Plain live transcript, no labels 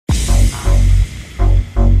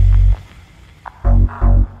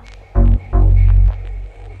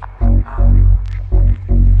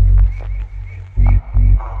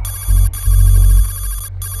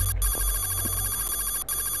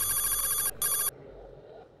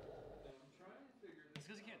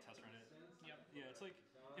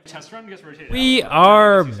We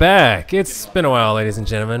are back. It's been a while, ladies and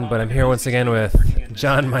gentlemen, but I'm here once again with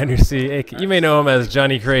John Meindersee. You may know him as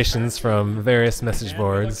JohnnyCreations from various message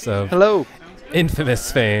boards of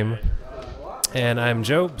infamous fame. And I'm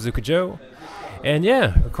Joe, BazooKaJoe. And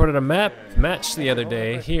yeah, recorded a match the other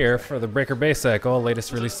day here for the Breaker Bay cycle,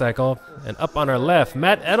 latest release cycle. And up on our left,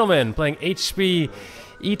 Matt Eddleman playing HB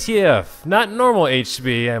ETF. Not normal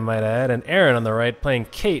HB, I might add. And Arron on the right playing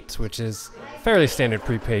Kate, which is fairly standard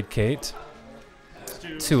prepaid Kate.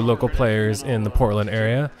 Two local players in the Portland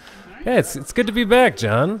area. Yeah, it's good to be back,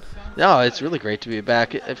 John. No, it's really great to be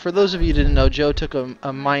back. For those of you who didn't know, Joe took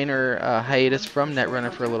a minor hiatus from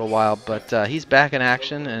Netrunner for a little while, but he's back in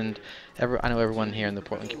action, and I know everyone here in the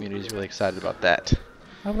Portland community is really excited about that.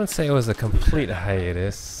 I wouldn't say it was a complete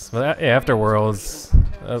hiatus. But yeah, after Worlds,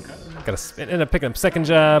 ended up picking up a second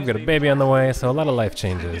job, got a baby on the way, so a lot of life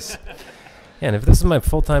changes. And if this was my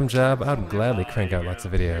full-time job, I would gladly crank out lots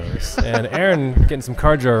of videos. And Arron getting some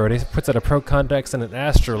card draw already, puts out a Pro Context and an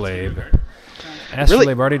Astrolabe.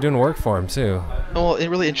 Astrolabe already doing work for him, too. Well, it's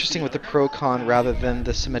really interesting with the Pro Con rather than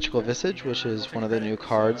the Symmetrical Visage, which is one of the new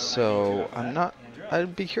cards, so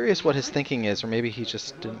I'd be curious what his thinking is, or maybe he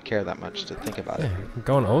just didn't care that much to think about it.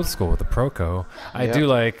 Going old school with the Proco. I do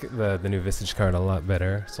like the new Visage card a lot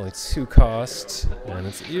better. It's only 2 cost, and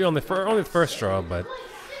it's only the first draw, but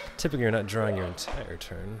typically you're not drawing your entire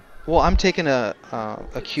turn. Well, I'm taking a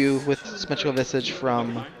cue with Symmetrical Visage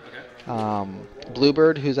from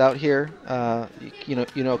Bluebird, who's out here. You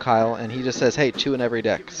know Kyle, and he just says, hey, 2 in every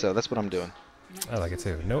deck, so that's what I'm doing. I like it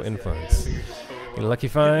too. No influence. Lucky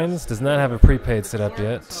Finds does not have a prepaid set up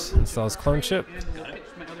yet. Installs Clone Chip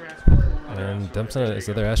and dumps in his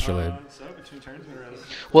other Astrolabe.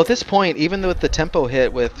 Well, at this point, even with the tempo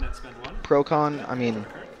hit with Procon, I mean,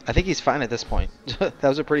 I think he's fine at this point. That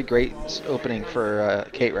was a pretty great opening for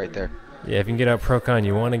Kate right there. Yeah, if you can get out Procon,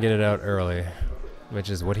 you want to get it out early, which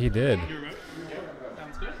is what he did.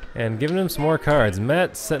 And giving him some more cards.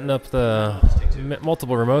 Matt setting up the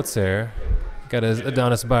multiple remotes here. Got his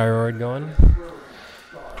Adonis Byroid going.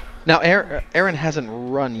 Now, Arron hasn't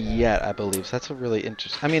run yet, I believe, so that's a really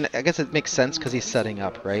interesting... I mean, I guess it makes sense because he's setting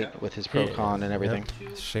up, right, with his Procon and everything.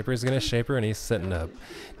 Yep. Shaper's going to Shaper, and he's setting up.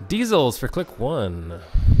 Diesels for click 1,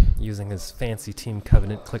 using his fancy Team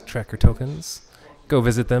Covenant click tracker tokens. Go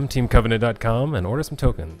visit them, teamcovenant.com, and order some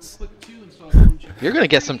tokens. You're going to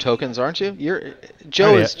get some tokens, aren't you?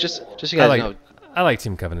 Joe is just so you guys know. I like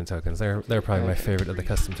Team Covenant tokens. They're probably my favorite of the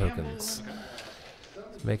custom tokens.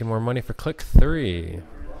 Making more money for click 3.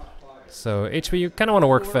 So HB, you kind of want to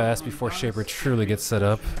work fast before Shaper truly gets set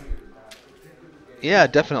up. Yeah,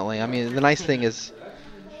 definitely. I mean, the nice thing is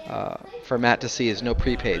for Matt to see is no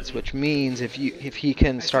prepaids, which means if he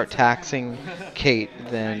can start taxing Kate,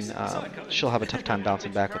 then she'll have a tough time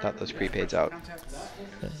bouncing back without those prepaids out.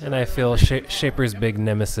 And I feel Shaper's big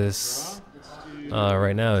nemesis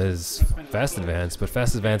right now is Fast Advance, but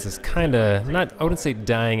Fast Advance is kind of I wouldn't say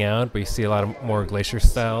dying out, but you see a lot of more Glacier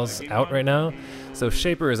styles out right now. So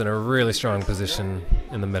Shaper is in a really strong position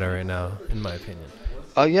in the meta right now, in my opinion.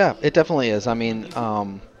 Oh yeah, it definitely is. I mean,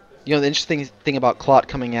 the interesting thing about Clot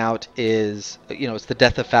coming out is, it's the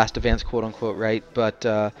death of Fast Advance, quote unquote, right? But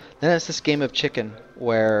then it's this game of chicken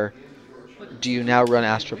where do you now run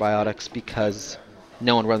Astrobiotics because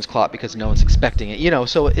no one runs Clot because no one's expecting it,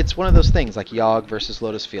 so it's one of those things like Yogg versus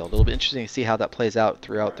Lotus Field. It'll be interesting to see how that plays out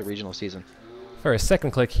throughout the regional season. For a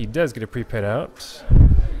second click, he does get a prepaid out.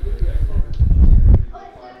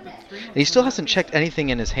 And he still hasn't checked anything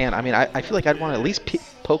in his hand. I mean, I feel like I'd want to at least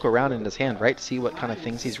poke around in his hand, right, to see what kind of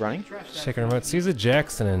things he's running. Shaker remote sees a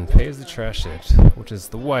Jackson and pays the trash it, which is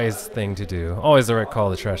the wise thing to do. Always the right call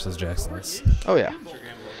to trash those Jacksons. Oh, yeah.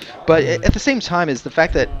 But at the same time, is the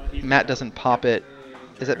fact that Matt doesn't pop it,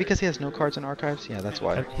 is that because he has no cards in archives? Yeah, that's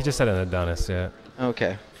why. He just had an Adonis, yeah.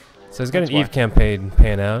 Okay. So he's got an Eve campaign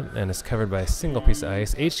paying out, and is covered by a single piece of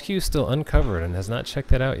ice. HQ still uncovered and has not checked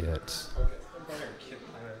that out yet.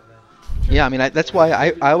 Yeah, I mean, that's why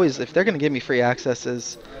I always, if they're going to give me free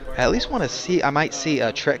accesses, I at least want to see, I might see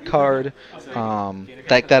a Trek card,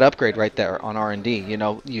 like that upgrade right there on R&D.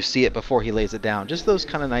 You see it before he lays it down. Just those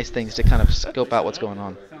kind of nice things to kind of scope out what's going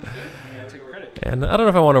on. And I don't know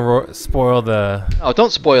if I want to spoil the... Oh,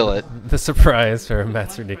 don't spoil it. The surprise for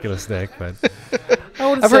Matt's ridiculous deck, but I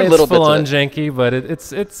wouldn't I've say heard it's little full-on bits janky, but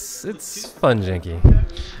it's fun janky.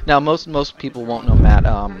 Now, most people won't know Matt.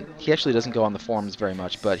 He actually doesn't go on the forums very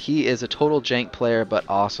much, but he is a total jank player, but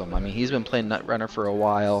awesome. I mean, he's been playing Netrunner for a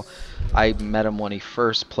while. I met him when he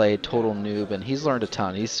first played, total noob, and he's learned a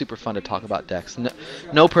ton. He's super fun to talk about decks.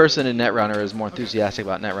 No person in Netrunner is more enthusiastic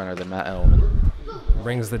about Netrunner than Matt Eddleman.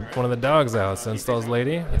 Brings one of the dogs out, so installs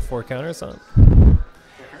Lady with 4 counters on.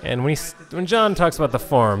 And when John talks about the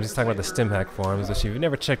forums, he's talking about the Stimhack forums, which if you've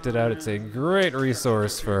never checked it out, it's a great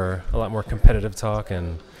resource for a lot more competitive talk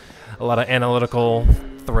and a lot of analytical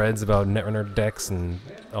threads about Netrunner decks and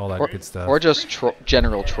all that good stuff. Or just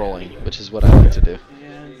general trolling, which is what I like to do.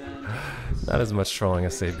 Not as much trolling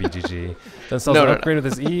as, say, BGG. Then sells an upgrade with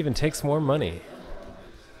his Eve and takes more money.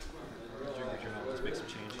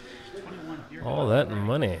 All that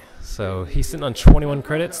money. So he's sitting on 21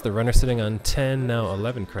 credits. The runner sitting on 10, now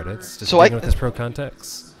 11 credits. Just with his pro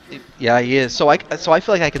contacts. Yeah, he is. So I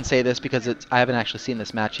feel like I can say this because I haven't actually seen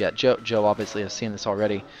this match yet. Joe obviously has seen this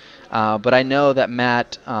already, but I know that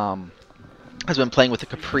Matt has been playing with the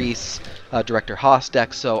Caprice Director Haas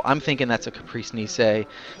deck. So I'm thinking that's a Caprice Nisei.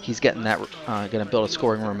 He's getting that, going to build a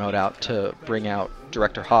scoring remote out to bring out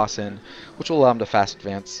Director Haas in, which will allow him to fast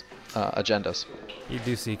advance agendas. You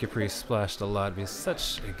do see Caprice splashed a lot. He's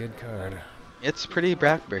such a good card. It's pretty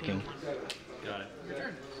backbreaking. Got it. Your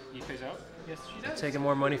turn. Eve pays out. Yes, she does. Taking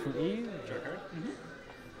more money from Eve. Draw a card.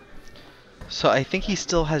 So I think he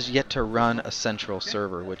still has yet to run a central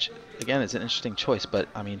server, which again is an interesting choice. But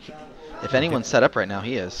I mean, if anyone's set up right now,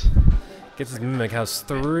 he is. Gets his Mimic House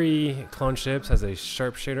 3 clone ships, has a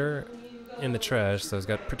sharpshooter in the trash, so he's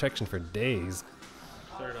got protection for days.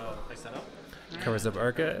 Third, place that up. Covers up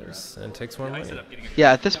archives and takes more money.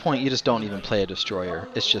 Yeah, at this point you just don't even play a destroyer.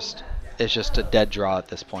 It's just a dead draw at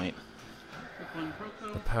this point.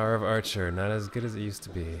 The power of Archer, not as good as it used to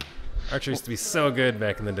be. Archer used to be so good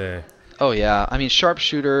back in the day. Oh yeah, I mean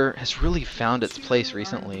Sharpshooter has really found its place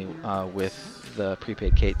recently with the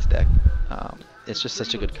prepaid Kate's deck. It's just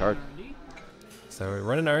such a good card. So we're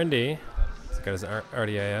running R&D. He's got his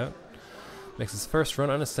RDI out. Makes his first run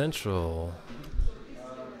on Essential.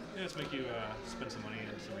 Yeah, let's make you spend some money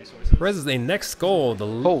and some resources. Res is a Next Gold, the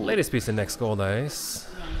latest piece of Next Gold ice.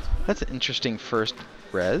 That's an interesting first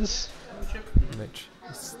res.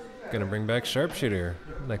 It's gonna bring back Sharpshooter,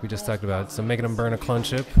 like we just talked about. So making him burn a clone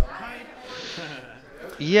chip.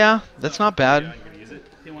 Yeah, that's not bad.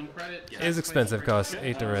 It is expensive, costs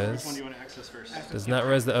 8 to res. Does not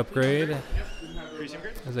res the upgrade.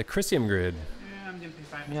 There's a Chrysium Grid.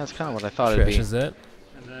 Yeah, that's kind of what I thought it'd be. Trashes it.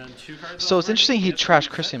 So it's interesting he trashed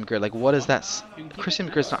Chrysium Grid. Like, what is that?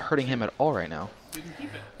 Chrysium Grid's not hurting him at all right now.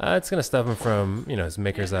 It's gonna stop him from, his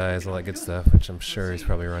Maker's Eyes, all that good stuff, which I'm sure he's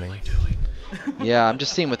probably running. Yeah, I'm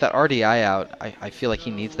just seeing with that RDI out, I feel like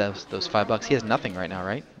he needs those $5. He has nothing right now,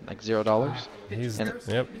 right? Like $0. He's got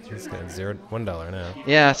 $1 now.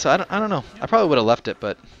 Yeah, so I don't know. I probably would have left it,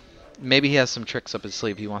 but maybe he has some tricks up his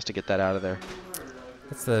sleeve. He wants to get that out of there.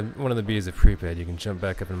 That's one of the beauties of prepaid. You can jump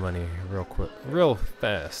back up in money real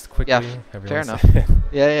fast, quickly. Yeah, fair enough.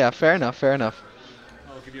 yeah, fair enough. I'll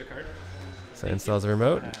give you a card. So installs a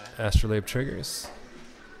remote, Astrolabe triggers.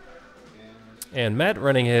 And Matt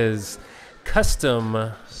running his custom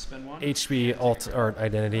HB alt art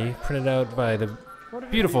identity, printed out by the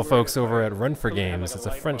beautiful folks over at Run for Games. It's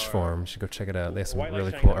a French form. You should go check it out. They have some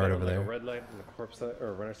really cool art over there.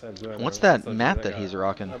 What's that mat that he's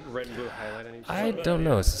rocking? I don't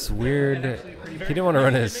know. It's this weird. He didn't want to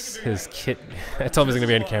run his kit. I told him he was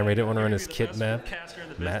going to be on camera. He didn't want to run his kit map.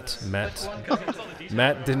 Matt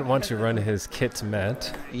didn't want to run his kit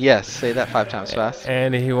mat. Yes, say that 5 times fast.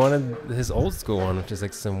 And he wanted his old school one, which is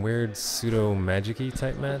like some weird pseudo magic-y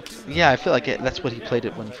type mat. Yeah, I feel like that's what he played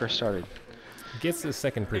it when he first started. Gets the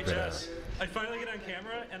second prepaid out. I finally get on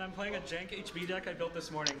camera, and I'm playing a jank HB deck I built this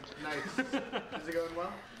morning. Nice. Is it going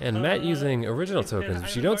well? And Matt using original tokens,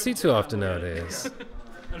 which you don't see too often nowadays.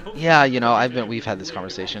 Yeah, we've had this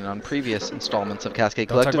conversation on previous installments of Cascade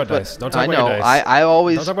Collective. Don't talk about dice. Don't talk about dice. I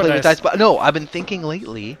always play with dice, but no, I've been thinking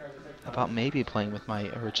lately about maybe playing with my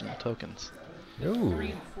original tokens. Ooh.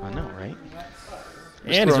 I know, right?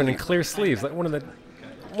 And he's running clear sleeves, like one of the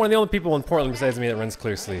only people in Portland besides me that runs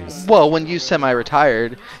clear sleeves. Well, when you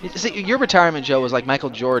semi-retired, see, your retirement, Joe, was like Michael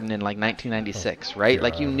Jordan in like 1996, right? God,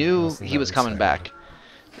 like you knew he was coming back,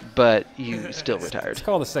 but you still retired. It's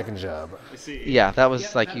called a second job. Yeah, that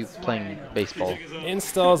was like you playing baseball.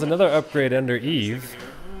 Installs another upgrade under Eve,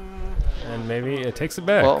 and maybe it takes it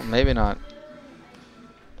back. Well, maybe not.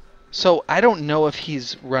 So I don't know if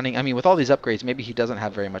he's running. I mean, with all these upgrades, maybe he doesn't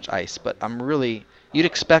have very much ice. But you'd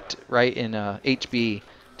expect, right, in HB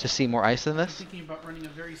to see more ice than this. Thinking about running a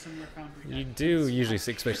very similar foundry. You do usually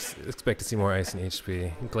expect to see more ice in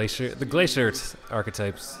HB. The Glacier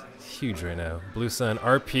archetype's huge right now. Blue Sun,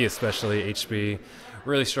 RP especially, HB,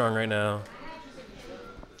 really strong right now.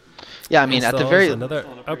 Yeah, I mean, at the very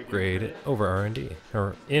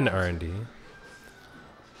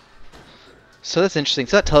So that's interesting.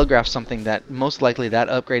 So that telegraphs something that most likely that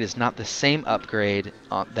upgrade is not the same upgrade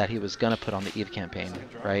that he was going to put on the Eve campaign,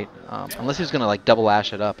 right? Unless he was going to like double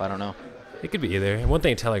ash it up. I don't know. It could be either. And one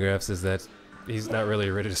thing it telegraphs is that he's not really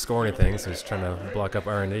ready to score anything, so he's trying to block up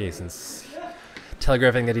R&D, since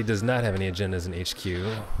telegraphing that he does not have any agendas in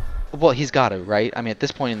HQ. Well, he's got to, right? I mean, at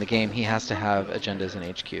this point in the game, he has to have agendas in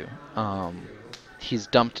HQ. He's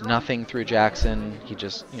dumped nothing through Jackson. He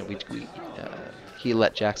just, you know, he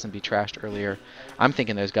let Jackson be trashed earlier. I'm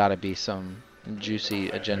thinking there's got to be some juicy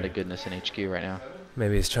agenda goodness in HQ right now.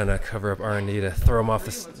 Maybe he's trying to cover up R&D to throw him off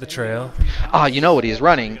the trail. You know what he's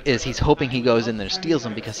running is he's hoping he goes in there and steals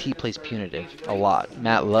him because he plays punitive a lot.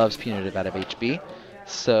 Matt loves punitive out of HB,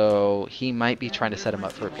 so he might be trying to set him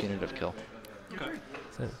up for a punitive kill.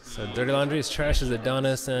 So Dirty Laundries trashes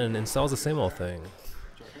Adonis and installs the same old thing.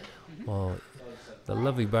 Well, the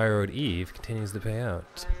lovely Byroad Eve continues to pay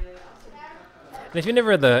out. And if you never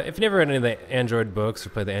read any of the Android books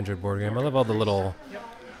or played the Android board game, I love all the little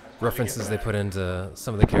references they put into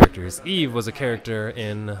some of the characters. Eve was a character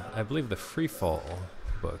in, I believe, the Freefall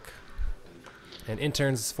book. And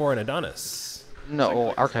Interns for an Adonis.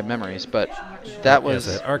 No, Archive Memories, but that was...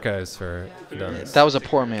 Yes, Archives for Adonis. That was a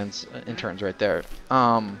poor man's Interns right there.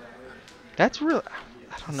 That's real...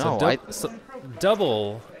 I don't know. So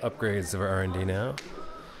double upgrades of our R&D now.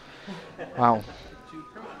 Wow.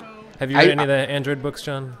 Have you read any of the Android books,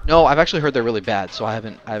 John? No, I've actually heard they're really bad, so I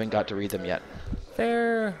haven't got to read them yet.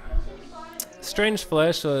 They're... Strange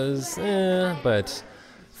Flesh was, but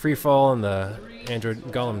Freefall and the Android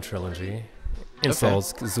Golem trilogy,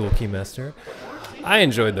 Insol's Zool Keymaster, I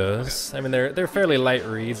enjoyed those. I mean, they're fairly light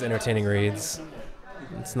reads, entertaining reads.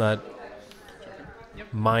 It's not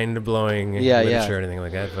mind-blowing literature or anything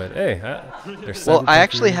like that, but hey, there's well, I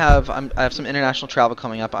actually have I have some international travel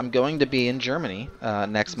coming up. I'm going to be in Germany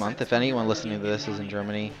next month. If anyone listening to this is in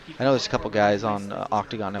Germany, I know there's a couple guys on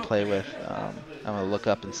Octagon I play with. I'm going to look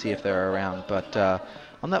up and see if they're around. But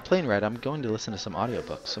on that plane ride, I'm going to listen to some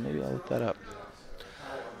audiobooks, so maybe I'll look that up.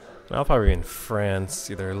 I'll probably be in France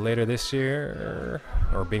either later this year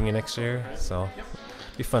or beginning of next year, so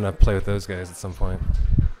it'll be fun to play with those guys at some point.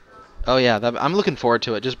 Oh, yeah, I'm looking forward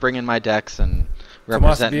to it. Just bring in my decks and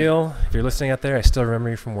Tomas Beal, if you're listening out there, I still remember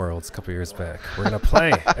you from Worlds a couple years back. We're going to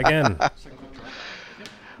play again.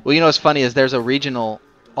 Well, you know what's funny is there's a regional...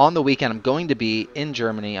 On the weekend, I'm going to be in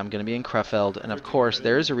Germany. I'm going to be in Krefeld. And, of course,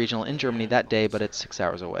 there is a regional in Germany that day, but it's 6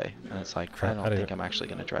 hours away. And it's like, I don't think I'm actually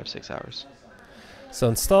going to drive 6 hours. So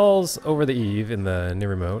installs over the Eve in the new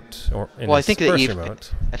remote, or in well, I think first Eve,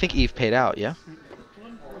 remote. I think Eve paid out, yeah?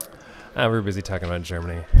 We're busy talking about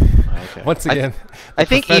Germany. Okay. Once again, I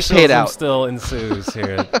think Eve paid out. Still ensues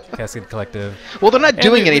here at Cascade Collective. Well, they're not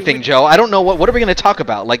doing anything, Joe. I don't know what are we going to talk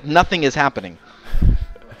about? Like, nothing is happening.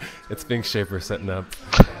 It's Bing Shaper setting up.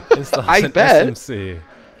 I bet. SMC.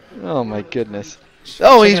 Oh, my goodness.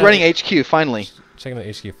 Oh, he's running HQ, finally. Checking out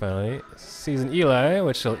HQ finally. Sees an Eli,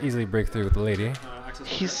 which he'll easily break through with the lady.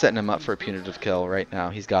 He's setting him up for a punitive kill right now.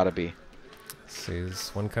 He's got to be. Sees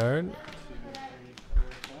one card.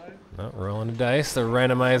 Oh, rolling a dice to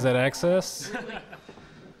randomize that access.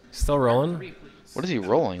 Still rolling. What is he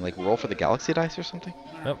rolling? Like roll for the galaxy dice or something?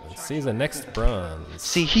 Oh, sees the next bronze.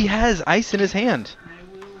 See, he has ice in his hand.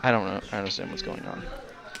 I don't know. I understand what's going on.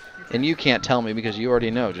 And you can't tell me because you already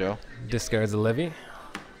know, Joe. Discards a levy.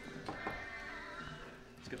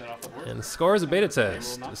 And scores a beta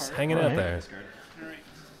test. Just hanging out there.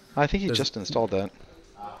 I think he just installed that.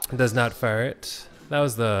 Does not fire it. That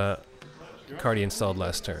was the card he installed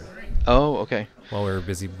last turn. Oh, okay. While we were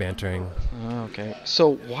busy bantering. Okay.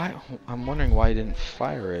 So why? I'm wondering why he didn't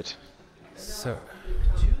fire it. So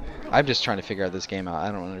I'm just trying to figure out this game out.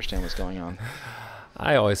 I don't understand what's going on.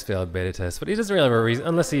 I always failed beta tests, but he doesn't really have a reason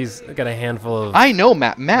unless he's got a handful of. I know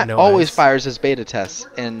Matt. Matt always ice. fires his beta tests,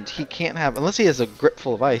 and he can't have unless he has a grip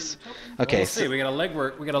full of ice. Okay. Let's see. We got a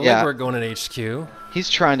legwork. We got a legwork going in HQ. He's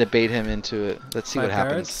trying to bait him into it. Let's see what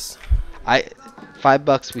happens. Cards.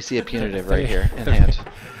 $5. We see a punitive right here in hand.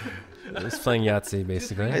 He's playing Yahtzee,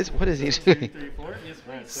 basically. What is he doing?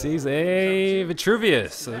 Sees a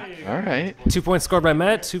Vitruvius. All right. 2 points scored by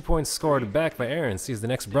Matt. 2 points scored back by Aaron. Sees the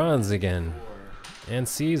next bronze again. And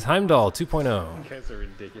sees Heimdall 2.0. Guys are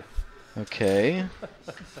ridiculous. Okay.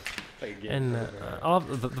 And all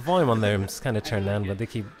the volume on there is kind of turned down, but they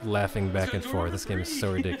keep laughing back and forth. This game is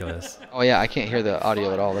so ridiculous. Oh yeah, I can't hear the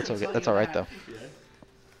audio at all. That's okay. That's all right though.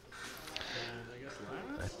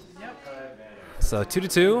 So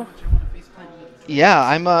 2-2. Yeah,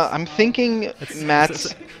 I'm thinking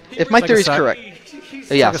Matt's. If my theory's correct.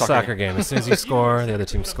 Yeah, it's like a soccer game. As soon as you score, the other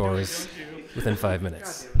team scores within 5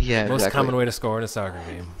 minutes. Yeah, Most exactly. common way to score in a soccer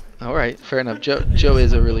game. All right, fair enough. Joe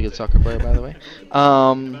is a really good soccer player, by the way.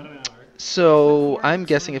 So I'm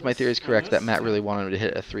guessing if my theory is correct that Matt really wanted him to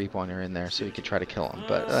hit a 3-pointer in there so he could try to kill him.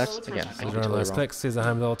 But that's, again, I could be totally last wrong. click sees a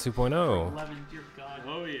Heimdall 2.0. 11, dear God.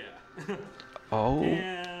 Oh, yeah. Oh.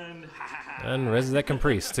 And reses that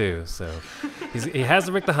Caprice, too. So he has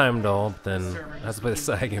to break the Heimdall, but then has to play the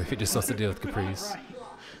side game if he just wants to deal with Caprice.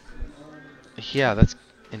 Yeah, that's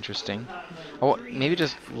interesting. Oh, maybe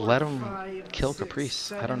just let him kill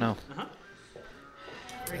Caprice. I don't know.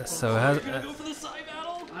 So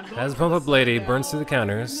has pump up Lady, burns through the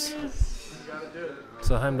counters.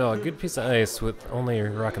 So Heimdall, a good piece of ice with only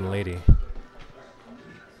rocking Lady.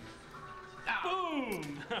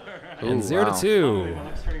 Boom! And 0 to 2.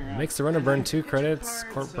 Makes the runner burn 2 credits,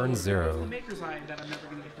 Corp burns 0.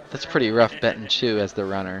 That's pretty rough betting Chu as the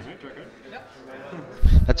runner.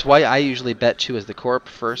 That's why I usually bet Chu as the Corp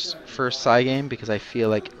first side game, because I feel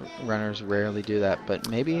like runners rarely do that. But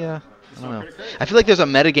maybe, I don't know. I feel like there's a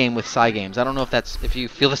metagame with side games. I don't know if you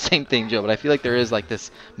feel the same thing, Joe, but I feel like there is like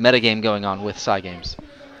this metagame going on with side games.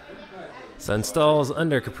 So installs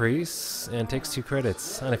under Caprice and takes 2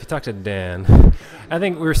 credits. And if you talk to Dan, I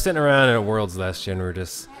think we were sitting around at Worlds last year and we were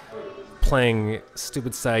just playing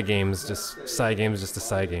stupid side games, just a side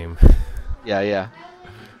game. Yeah.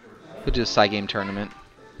 We'll do a side game tournament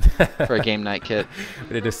for a game night kit.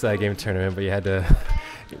 We did a side game tournament, but you had to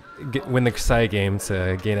win the side game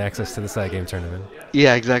to gain access to the side game tournament.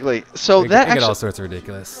 Yeah, exactly. So that get actually, all sorts of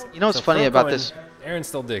ridiculous. You know what's funny about this? Arron's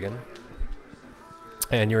still digging.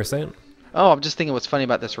 And you were saying? Oh, I'm just thinking what's funny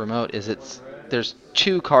about this remote is there's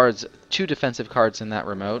 2 defensive cards in that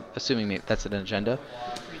remote, assuming that's an agenda,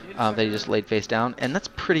 that he just laid face down, and that's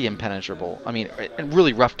pretty impenetrable. I mean, and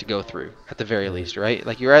really rough to go through, at the very least, right?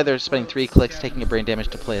 Like, you're either spending 3 clicks, taking a brain damage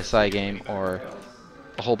to play a side game, or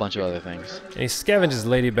a whole bunch of other things. And he scavenges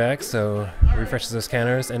Lady back, so refreshes those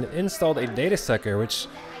counters, and installed a data sucker, which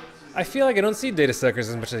I feel like I don't see data suckers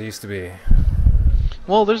as much as I used to be.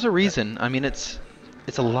 Well, there's a reason. I mean, it's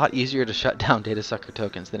a lot easier to shut down data sucker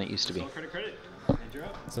tokens than it used to be.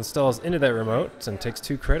 So installs into that remote and takes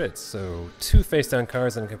 2 credits. So 2 face down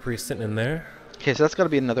cards and Caprice sitting in there. Okay, so that's got to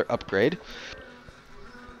be another upgrade.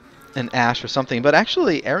 An Ash or something. But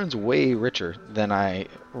actually, Arron's way richer than I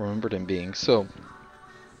remembered him being. So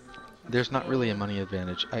there's not really a money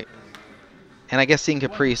advantage. And I guess seeing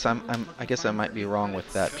Caprice, I guess I might be wrong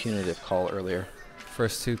with that punitive call earlier.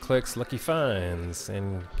 First 2 clicks, Lucky finds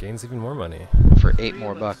and gains even more money. For 8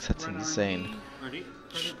 more bucks, that's insane.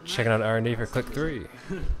 Checking out R&D for click 3.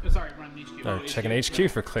 Sorry, run HQ. Or checking HQ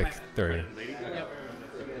for click 3.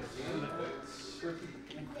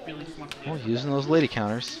 Oh, using those lady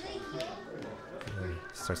counters.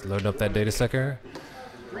 Starts loading up that data sucker.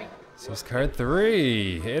 Sees card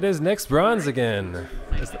 3. It is next bronze again.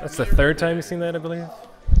 That's the 3rd time you've seen that, I believe.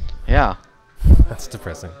 Yeah. That's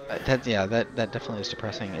depressing. That definitely is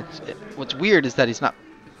depressing. What's weird is that he's not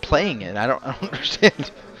playing it. I don't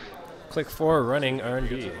understand. Click 4, running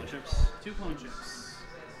R&D. 2 clone chips.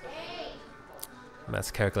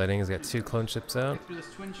 Matt's calculating. He's got 2 clone chips out. Do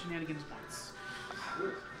this twin shenanigans once.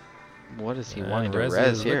 What is he And wanting to res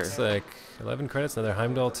res here? looks like 11 credits. Another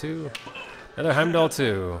Heimdall 2. Another Heimdall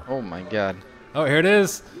 2. Oh my god. Oh, here it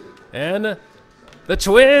is. And the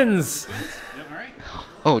twins.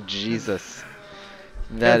 Oh Jesus.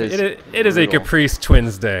 That is. It is a Caprice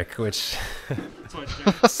Twins deck, which.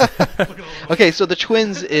 Okay, so the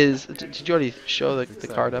twins is. Did you already show the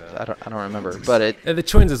card up? I don't remember, but the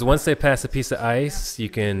twins is once they pass a piece of ice, you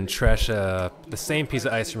can trash the same piece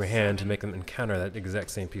of ice from your hand to make them encounter that exact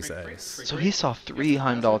same piece of ice. So he saw 3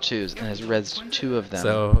 Heimdall 2s and has rezzed 2 of them.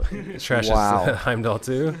 So trashes Wow. Heimdall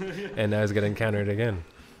 2, and now he's gonna encounter it again,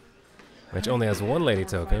 which only has 1 lady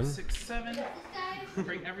token. 6, 7.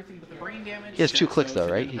 Bring everything but the brain damage. He has 2 clicks though,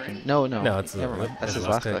 right? He can. No. No, it's Never mind. That's his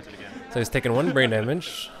last last click. click. So he's taking 1 brain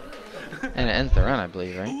damage. And it ends the run, I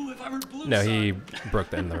believe, right? No, he broke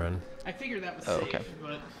the end of the run. I figured that was Oh, safe, okay.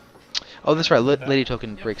 but Oh, that's right. Lady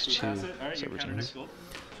token breaks 2 server teams.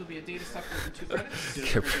 she'll be a data sucker and 2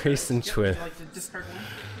 credits. Caprice and Yep, twin. would you like to discard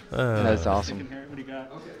one? That's awesome.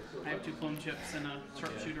 I have 2 clone chips and a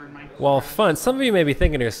sharpshooter in my. Well, fun. Some of you may be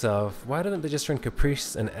thinking to yourself, why didn't they just run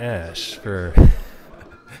Caprice and Ash for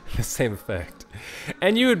the same effect?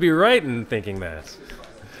 And you would be right in thinking that.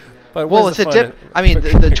 But Well, where's it's the a fun I mean,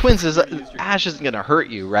 the twins is Ash isn't gonna hurt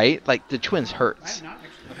you, right? Like the twins hurts.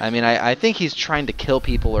 I mean, I think he's trying to kill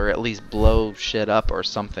people or at least blow shit up or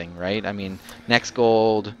something, right? I mean, next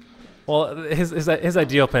gold. Well, his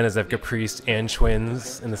ideal plan is to have Caprice and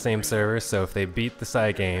twins in the same server. So if they beat the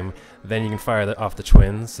side game, then you can fire off the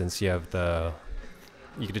twins, since you have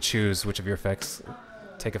you get to choose which of your effects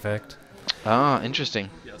take effect. Ah, interesting.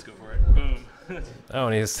 Let's go for it. Boom. Oh,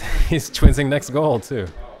 and he's twinsing next goal too.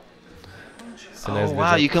 So Oh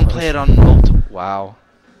wow, you can play it on multiple. Wow,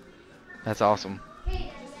 that's awesome.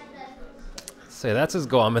 So that's his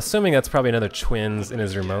goal. I'm assuming that's probably another twins in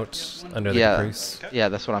his remote under the crease. Yeah,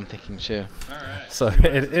 that's what I'm thinking too. So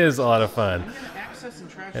it is a lot of fun.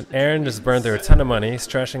 And Arron just burned through a ton of money. He's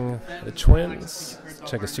trashing the twins.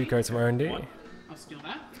 Check his 2 cards from R&D. I'll steal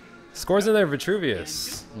that. Scores in there,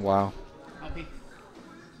 Vitruvius. Wow. I'll pay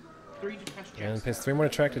 3 to trash And Jackson. pays 3 more to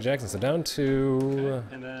track to Jackson. So down to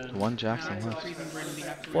And then 1 Jackson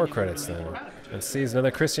left. 4 credits then. And sees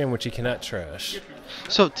another Christian, which he cannot trash.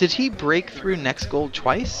 So did he break through next gold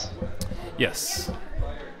twice? Yes.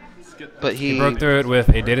 But He broke through it with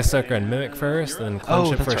a Data Sucker and Mimic first, and then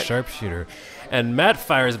Clone Chip for a Sharpshooter. And Matt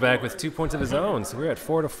fires back with 2 points of his own, so we're at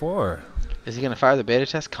 4 to 4. Is he gonna fire the beta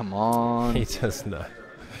test? Come on. He does not.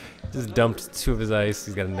 Just dumped 2 of his ice.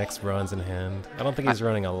 He's got a next bronze in hand. I don't think he's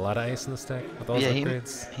running a lot of ice in the stack with all his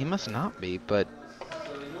upgrades. He must not be, but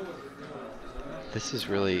this is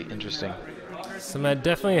really interesting. So Matt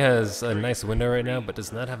definitely has a nice window right now, but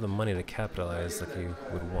does not have the money to capitalize like he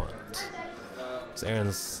would want. So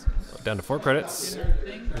Aaron's down to 4 credits.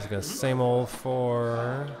 He's got same old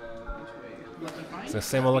 4. So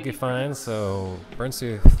same old Lucky Find, so burns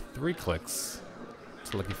through 3 clicks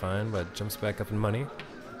to Lucky Find, but jumps back up in money.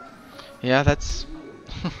 Yeah, that's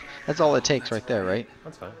that's all it takes right there, right?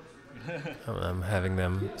 That's fine. I'm having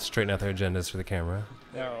them straighten out their agendas for the camera.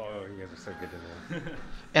 oh, you guys are so good to me.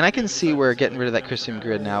 And I can see where getting rid of that Christian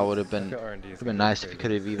grid now would have been nice if you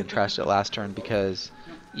could have even trashed it last turn, because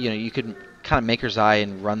you could kind of Maker's Eye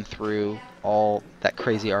and run through all that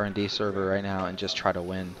crazy R&D server right now and just try to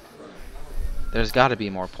win. There's got to be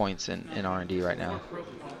more points in R&D right now.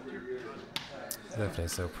 Definitely.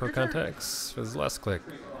 So pro contacts for his last click.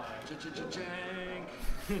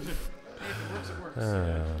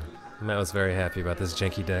 Matt was very happy about this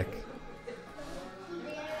janky deck.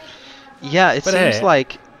 Yeah, it seems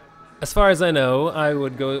like... As far as I know, I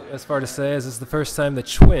would go as far to say as this is the first time the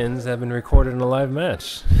twins have been recorded in a live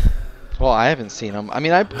match. Well, I haven't seen them. I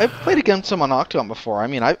mean, I've played against them on Octagon before. I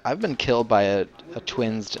mean, I've been killed by a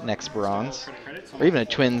twinsed next bronze, or even a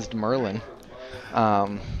twinsed Merlin.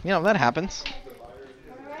 That happens.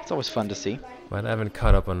 It's always fun to see. But I haven't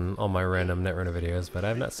caught up on all my random Netrunner videos, but I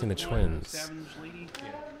have not seen the twins.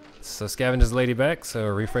 So Scavenger's Lady back, so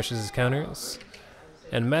refreshes his counters.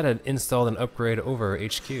 And Matt had installed an upgrade over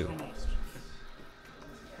HQ.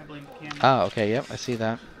 Oh, okay, yep, I see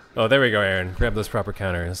that. Oh, there we go, Arron. Grab those proper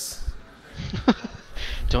counters.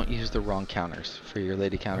 Don't use the wrong counters for your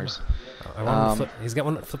lady counters. I want him to flip. He's got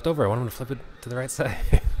one flipped over. I want him to flip it to the right side.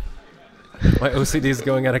 My OCD is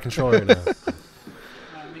going out of control right now.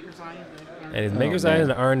 And his Maker's Eye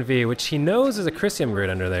and an RNV, which he knows is a Christium grid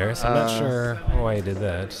under there, so I'm not sure why he did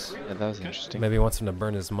that. Yeah, that was interesting. Maybe he wants him to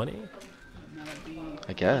burn his money?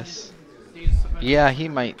 I guess. Yeah, he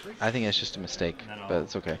might. I think it's just a mistake, but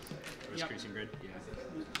it's okay.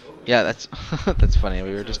 Yeah, that's that's funny.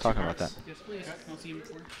 We were just talking about that.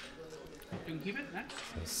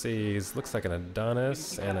 Sees looks like an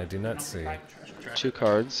Adonis, and I do not see. 2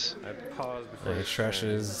 cards. And he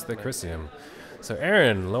trashes the Christium. So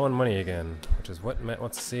Arron, low on money again, which is what Matt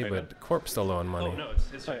wants to see, but Corp's still low on money.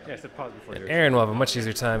 And Arron will have a much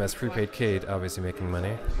easier time as prepaid Kate, obviously making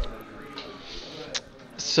money.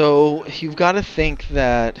 So you've got to think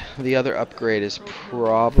that the other upgrade is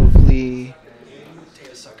probably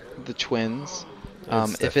the twins.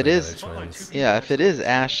 If it is, if it is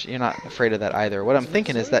Ash, you're not afraid of that either. What I'm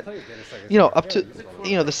thinking is that, up to,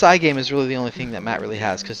 the side game is really the only thing that Matt really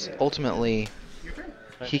has, because ultimately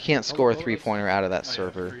he can't score a 3-pointer out of that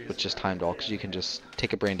server with just timed all, because you can just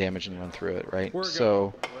take a brain damage and run through it, right?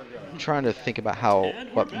 So I'm trying to think about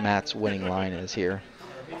what Matt's winning line is here.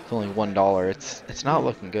 It's only $1. It's not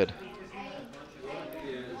looking good.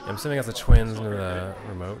 I'm assuming that's the twins into the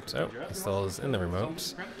remote. Oh, he still is in the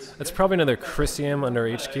remote. That's probably another Christium under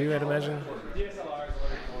HQ, I'd imagine.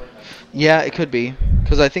 Yeah, it could be,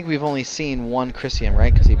 because I think we've only seen one Christium,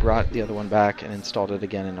 right? Because he brought the other one back and installed it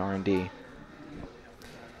again in R&D.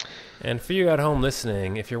 And for you at home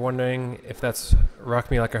listening, if you're wondering if that's Rock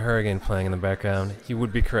Me Like a Hurricane playing in the background, you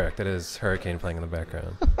would be correct. That is Hurricane playing in the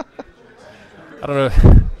background. I don't know.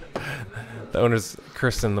 The owners,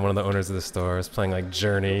 Kirsten, one of the owners of the store, is playing like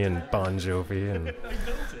Journey and Bon Jovi, and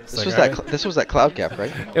this was that Cloud Cap,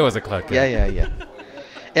 right? It was a Cloud Cap. Yeah.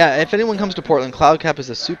 Yeah, if anyone comes to Portland, Cloud Cap is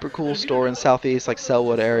a super cool store in southeast, like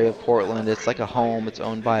Selwood area of Portland. It's like a home. It's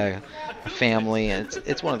owned by a family, and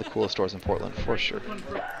it's one of the coolest stores in Portland for sure.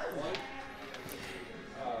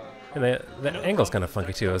 And the angle's kind of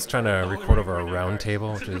funky too. I was trying to record over a round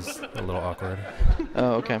table, which is a little awkward.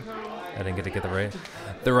 Oh, okay. I didn't get to get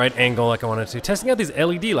the right angle like I wanted to. Testing out these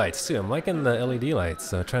LED lights too. I'm liking the LED lights,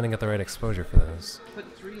 so trying to get the right exposure for those.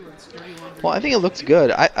 Well, I think it looks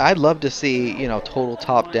good. I'd love to see, you know, total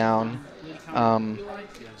top down.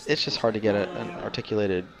 It's just hard to get an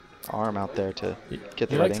articulated arm out there to get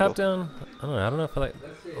the you right like angle. top down? I don't know if I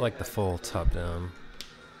like the full top down.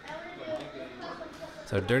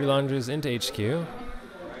 So Dirty Laundry's into HQ.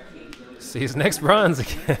 Sees next bronze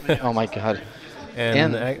again. Oh my god.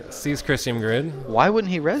 And sees Christian Grid. Why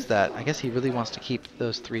wouldn't he res that? I guess he really wants to keep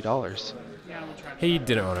those $3. He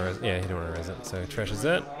didn't want to res. Yeah, he didn't want to res it, so he trashes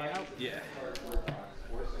it. Yeah.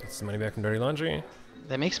 Gets some money back from Dirty Laundry.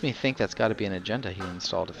 That makes me think that's got to be an agenda he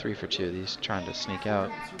installed, a 3 for 2. He's trying to sneak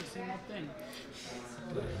out.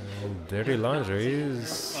 And Dirty Laundry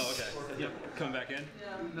is. Oh, okay. Yep. Coming back in.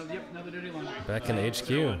 No, yep, another Dirty Laundry. Back in HQ.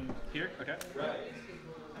 Here. Okay.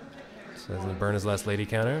 So doesn't burn his last lady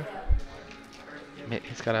counter. Maybe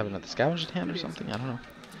he's got to have another scavenged hand or something. I don't know.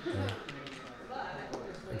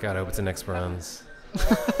 God, I hope it's the next bronze.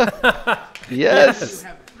 Yes. You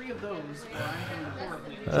have 3 of those.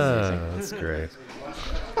 Oh, that's great.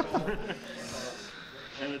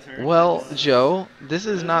 Well, Joe, this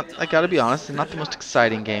is not, I gotta be honest, it's not the most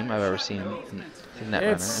exciting game I've ever seen in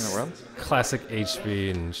Netrunner in the world. Classic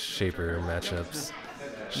HB and Shaper matchups.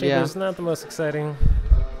 Yeah. Shaper's not the most exciting.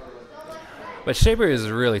 But Shaper is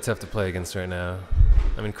really tough to play against right now.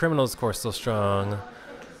 I mean, Criminal's, of course, still strong.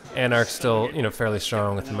 Anarch's still, you know, fairly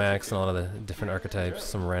strong with Max and a lot of the different archetypes.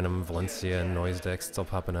 Some random Valencia and noise decks still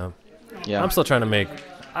popping up. Yeah. I'm still trying to make...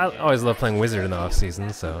 I always love playing Wizard in the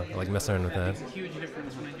off-season, so I like messing around with that. It's a huge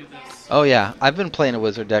difference when I do this. Oh yeah, I've been playing a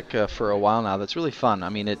Wizard deck for a while now. That's really fun. I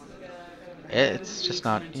mean, it's just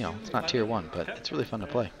not, you know, it's not tier 1, but it's really fun to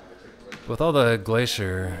play. With all the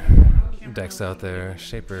Glacier decks out there,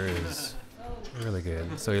 Shaper is really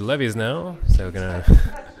good. So he levies now, so we're going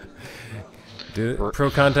to do pro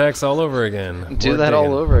contacts all over again. Do that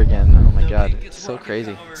all over again. Oh my god, it's so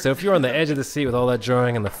crazy. So if you're on the edge of the seat with all that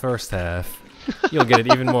drawing in the first half, you'll get it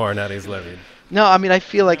even more now that he's levied. No, I mean, I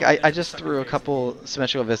feel like I just threw a couple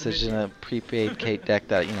Symmetrical Visage in a prepaid Kate deck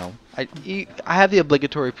that, you know, I have the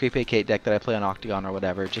obligatory prepaid Kate deck that I play on Octagon or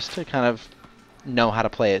whatever, just to kind of know how to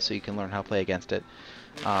play it so you can learn how to play against it.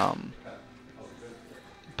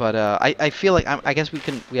 But I feel like, I guess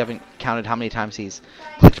we haven't counted how many times he's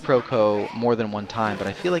clicked Proco more than one time, but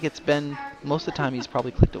I feel like it's been, most of the time he's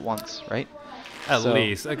probably clicked it once, right? At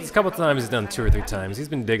least. Like, a couple of times he's done 2 or 3 times. He's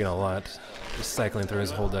been digging a lot, just cycling through his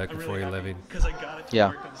whole deck before he levied.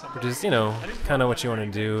 Yeah. Which is, you know, kind of what you want to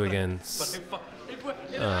do against...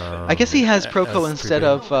 I guess he has Proco instead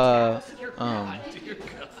of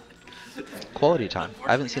quality time.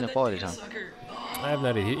 I haven't seen a quality time. I have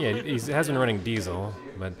not. Yeah, he has been running Diesel,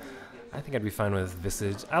 but I think I'd be fine with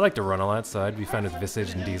Visage. I like to run a lot, so I'd be fine with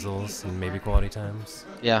Visage and Diesels and maybe quality times.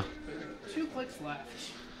 Yeah. 2 clicks left.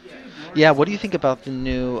 Yeah, what do you think about the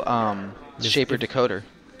new Shaper decoder?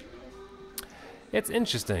 It's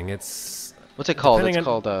interesting. It's what's it called? It's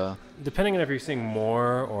called depending on if you're seeing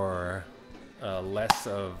more or less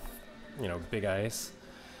of, you know, big ice.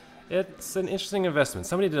 It's an interesting investment.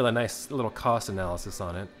 Somebody did a nice little cost analysis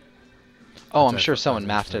on it. Oh, I'm sure someone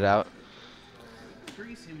mathed it out.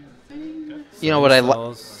 You know what I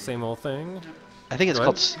like? Same old thing. I think it's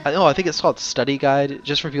called. I think it's called Study Guide,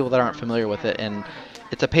 just for people that aren't familiar with it. And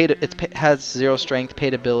it's has 0 strength,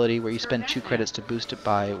 paid ability, where you spend 2 credits to boost it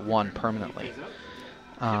by 1 permanently.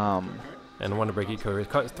 And 1 to break each code.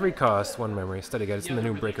 3 costs, 1 memory. Study Guide. It's in the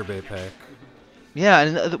new Breaker Bay pack. Yeah,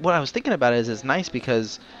 and what I was thinking about is it's nice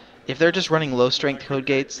because if they're just running low strength code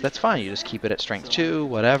gates, that's fine. You just keep it at strength 2,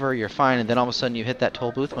 whatever, you're fine. And then all of a sudden you hit that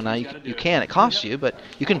toll booth. Well, now you can. It costs you, but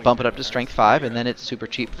you can bump it up to strength 5, and then it's super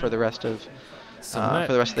cheap for the rest of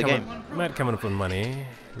the game. Matt coming up with money,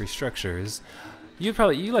 restructures. You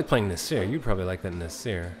like playing Nasir. You'd probably like that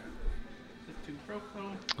Nasir.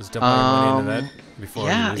 Was dumping your money into that before?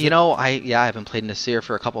 Yeah, you know, I haven't played Nasir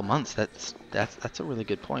for a couple months. That's a really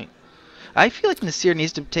good point. I feel like Nasir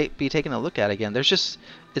needs to be taken a look at again.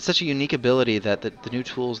 It's such a unique ability that the new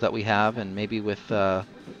tools that we have, and maybe with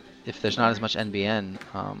if there's not as much NBN,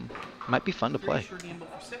 might be fun to play.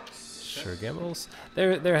 Sure, gambles.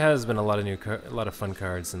 There has been a lot of fun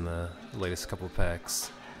cards in the latest couple of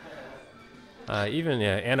packs. Even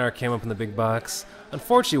Anarch came up in the big box.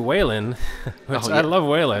 Unfortunately, Wayland, which I love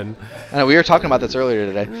Wayland. I know, we were talking about this earlier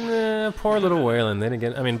today. Poor little Wayland. They didn't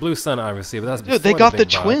get. I mean, Blue Sun obviously, but that's. Dude, they got the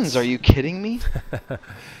twins. Are you kidding me?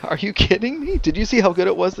 Are you kidding me? Did you see how good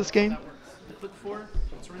it was this game?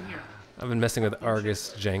 I've been messing with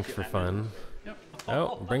Argus Jank for fun.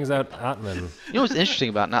 Oh, brings out Ottman. You know what's interesting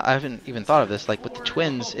about now? I haven't even thought of this. Like with the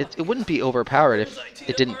twins, it wouldn't be overpowered if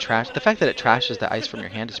it didn't trash. The fact that it trashes the ice from your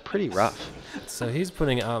hand is pretty rough. So he's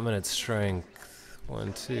putting Ottman at strength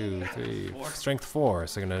 1, 2, 3, strength 4.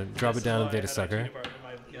 So gonna drop it down to Data Sucker.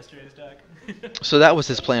 So that was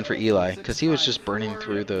his plan for Eli, because he was just burning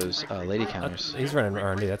through those lady counters. He's running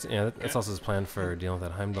R&D. That's also his plan for dealing with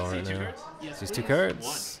that Heimdall right now. So he's 2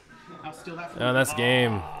 cards. Oh, that's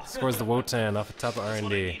game. Scores the Wotan off the top of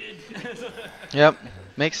R&D. Yep,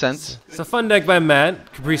 makes sense. So fun deck by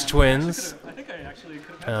Matt. Caprice Twins.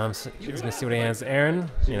 So he's gonna see what he has. Arron,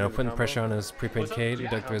 putting pressure on his prepaid Cade. He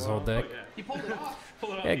dug through his whole deck.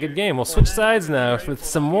 Yeah, good game. We'll switch sides now with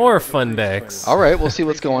some more fun decks. All right, we'll see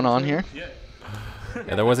what's going on here.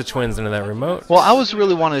 Yeah, there was a Twins under that remote. Well, I was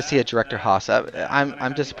really wanting to see a Director Haas.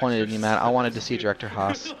 I'm disappointed in you, Matt. I wanted to see Director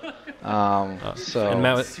Haas. And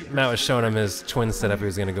Matt was showing him his Twin setup he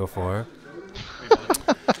was going to go for.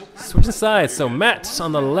 Switching sides. So Matt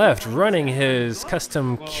on the left running his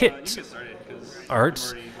custom kit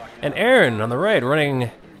art. And Arron on the right running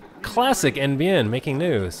classic NBN, making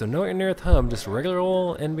news. So no near hub, just regular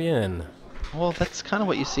old NBN. Well, that's kind of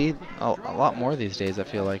what you see a lot more these days, I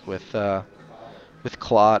feel like, with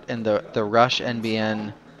Clot and the Rush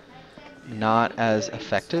NBN not as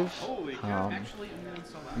effective.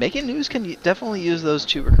 Making news can definitely use those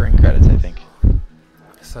 2 recurring credits, I think.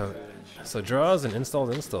 So draws and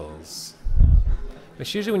installs.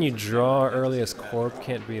 It's usually when you draw earliest Corp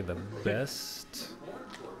can't be the best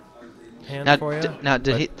hand for you.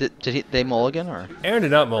 Did they mulligan or? Arron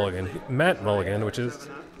did not mulligan. Matt mulligan, which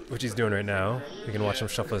he's doing right now. You can watch him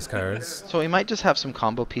shuffle his cards. So he might just have some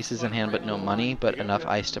combo pieces in hand, but no money, but enough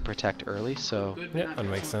ice to protect early. So yeah, that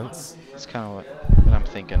makes sense. That's kind of what I'm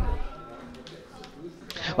thinking.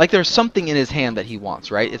 Like there's something in his hand that he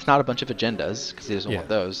wants, right? It's not a bunch of agendas because he doesn't want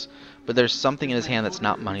those, but there's something in his hand that's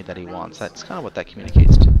not money that he wants. That's kind of what that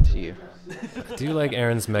communicates to you. I do like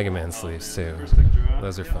Aaron's Mega Man sleeves too.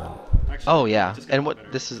 Those are fun. Oh yeah, and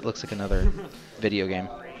looks like another video game.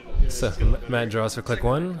 So Matt draws for click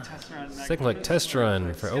 1, second click test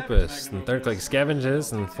run for Opus, and third click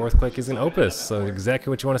scavenges, and fourth click is an Opus. So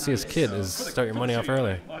exactly what you want to see as kid is start your money off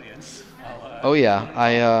early. Oh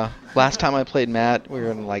yeah, last time I played Matt, we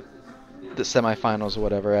were in like the semifinals or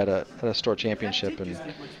whatever at a store championship, and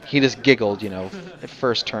he just giggled, at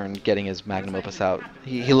first turn getting his magnum opus out.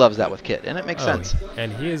 He loves that with Kit, and it makes sense.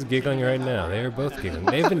 And he is giggling right now. They are both giggling.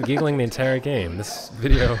 They've been giggling the entire game. This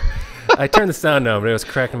video, I turned the sound down, but it was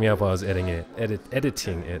cracking me up while I was editing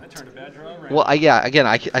it. Well, again,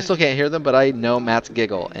 I still can't hear them, but I know Matt's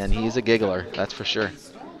giggle, and he's a giggler, that's for sure.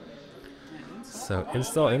 So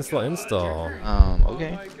install.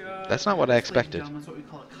 Okay. That's not what I expected.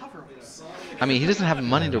 I mean, he doesn't have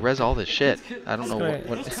money to res all this shit. I don't know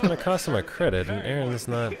what... It's going to cost him a credit, and Aaron's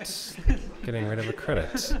not getting rid of a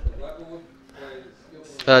credit.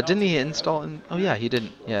 Didn't he install... Oh, yeah, he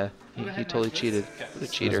didn't. Yeah, he totally cheated. What a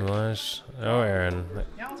cheater. Oh, Arron.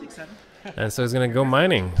 And so he's going to go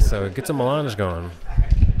mining. So it gets a melange going.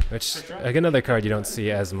 Which, like another card you don't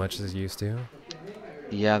see as much as you used to.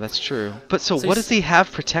 Yeah, that's true. But so what does he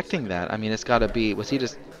have protecting that? I mean, it's got to be... Was he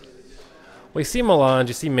just... Well, you see melange,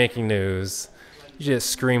 you see making news. He just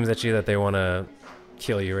screams at you that they want to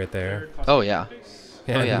kill you right there. Oh, yeah.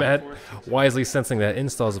 And Matt, wisely sensing that,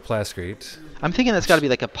 installs a Plascrete. I'm thinking that's got to be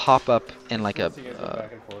like a pop-up and like a...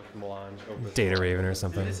 Data Raven or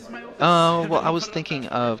something. Oh, well, I was thinking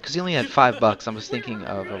of... Because he only had $5, I was thinking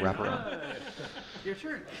of a wraparound.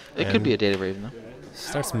 It could be a Data Raven, though.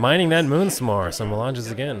 Starts mining that Moonsmore, so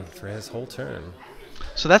melanges again for his whole turn.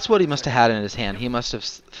 So that's what he must have had in his hand. He must have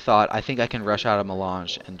thought, I think I can rush out a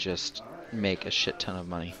melange and just make a shit ton of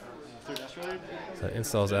money. So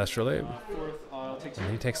installs Astrolabe,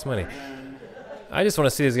 and he takes money. I just want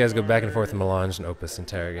to see these guys go back and forth in melange and Opus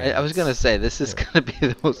entire game. I was going to say, this is going to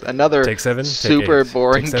be another take 7, super take 8.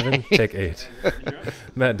 boring take 7, game. Take 8.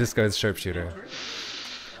 Matt discards Sharpshooter.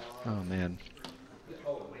 Oh, man.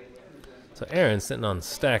 So Arron's sitting on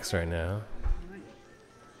stacks right now.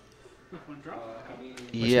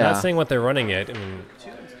 Yeah. Not saying what they're running yet. I mean,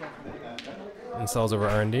 installs over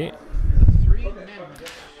R&D.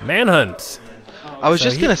 Manhunt. I was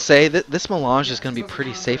just going to say that this melange is going to be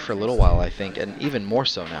pretty safe for a little while, I think, and even more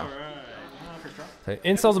so now. So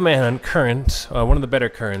installs a Manhunt current, one of the better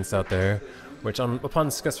currents out there, which upon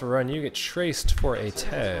successful run you get traced for a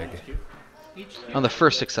tag. On the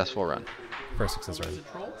first successful run. First success run.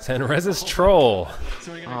 And Rez's Troll.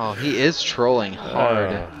 Oh, he is trolling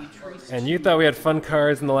hard. And you thought we had fun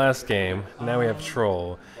cards in the last game. Now we have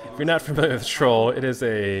Troll. If you're not familiar with Troll, it is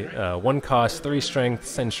a 1-cost, 3-strength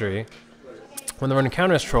Sentry. When the runner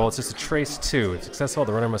encounters Troll, it's just a trace 2. If successful,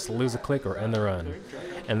 the runner must lose a click or end the run.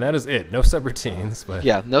 And that is it. No subroutines. But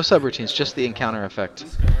yeah, no subroutines, just the encounter effect.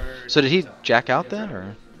 So did he jack out then,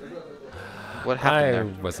 or what happened there?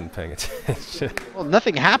 I wasn't paying attention. Well,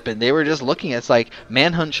 nothing happened. They were just looking. It's like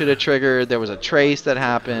Manhunt should have triggered. There was a trace that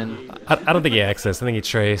happened. I don't think he accessed. I think he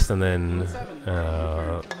traced, and then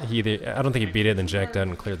I don't think he beat it, then jacked out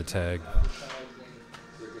and cleared the tag.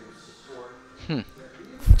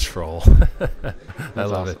 Troll. I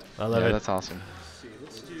love it. I love it. That's awesome.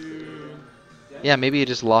 Yeah, maybe he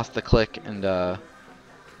just lost the click and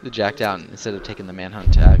jacked out instead of taking the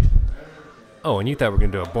Manhunt tag. Oh, and you thought we were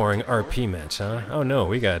going to do a boring RP match, huh? Oh, no,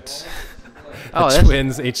 we got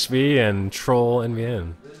Twins HB and Troll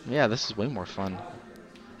NVN. Yeah, this is way more fun.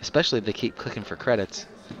 Especially if they keep clicking for credits.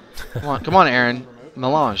 Come on, Arron.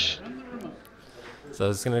 Melange. So I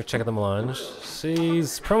was going to check out the Melange.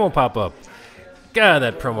 She's promo pop-up. God,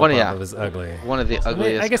 that promo pop-up is ugly. One of the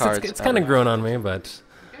ugliest I guess cards it's kind of grown on me, but...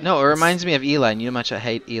 No, it reminds me of Eli, and you know how much I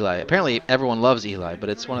hate Eli. Apparently, everyone loves Eli, but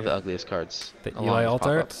it's one of the ugliest cards. The Eli alt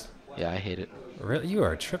art? Yeah, I hate it. Really? You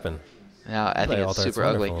are tripping. Yeah, I think it's super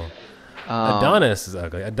ugly. Adonis is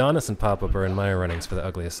ugly. Adonis and pop-up are in my runnings for the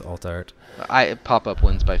ugliest alt art. Pop-up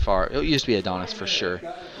wins by far. It used to be Adonis for sure.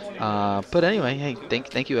 But anyway, hey,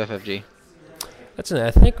 thank you, FFG. That's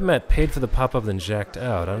I think Matt paid for the pop-up then jacked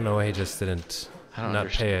out. I don't know why he just didn't not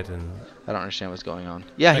pay it. And I don't understand what's going on.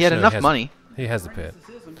 Yeah, he had enough money. He has to pay it.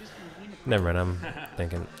 Never mind, I'm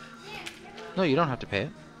thinking. No, you don't have to pay it.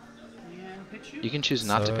 You can choose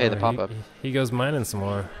not to pay the pop-up. He goes mining some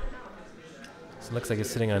more. So it looks like he's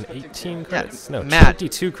sitting on 18 credits. Yeah, no, Matt,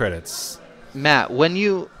 22 credits. Matt, when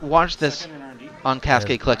you watch this on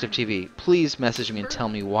Cascade Collective TV, please message me and tell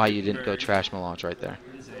me why you didn't go trash Melange right there.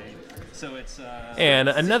 And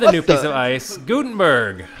another new piece of ice,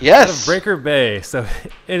 Gutenberg. Yes. Out of Breaker Bay. So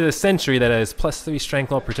it is a sentry that has +3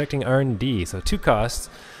 strength while protecting R&D. So 2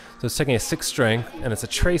 costs. So it's taking a 6 strength, and it's a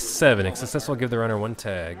trace 7. If successful, give the runner 1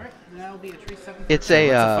 tag. It's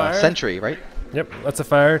a sentry, right? Yep. Lets a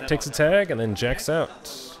fire, takes a tag, and then jacks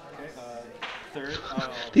out.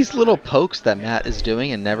 These little pokes that Matt is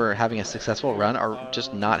doing and never having a successful run are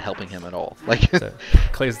just not helping him at all. Like so,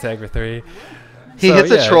 clears the tag for 3. He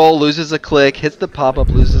hits a troll, loses a click, hits the pop-up,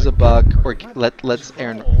 loses a buck, or lets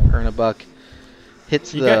Arron earn a buck.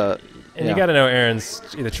 Hits you got to know Aaron's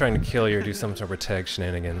either trying to kill you or do some sort of tag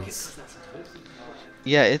shenanigans.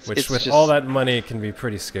 Yeah, it's with just, all that money can be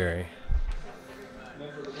pretty scary.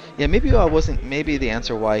 Yeah, maybe I wasn't. Maybe the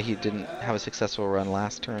answer why he didn't have a successful run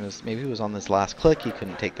last turn is maybe he was on this last click. He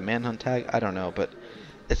couldn't take the Manhunt tag. I don't know, but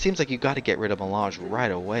it seems like you got to get rid of Melange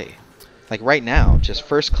right away. Like right now, just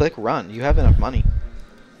first click, run. You have enough money.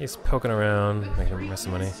 He's poking around, making a mess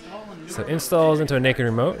of money. So installs into a naked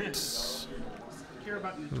remote.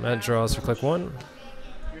 Matt draws for click 1.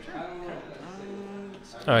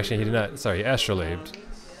 Oh, actually, he did not. Sorry, he astrolabed.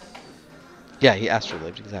 Yeah, he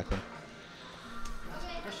astrolabed, exactly.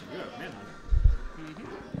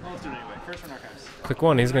 Click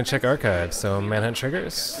 1, he's going to check archives, so Manhunt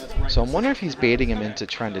triggers. So I'm wondering if he's baiting him into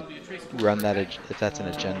trying to run that, if that's an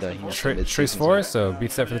agenda. Trace 4, so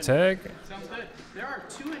beats that for the tag.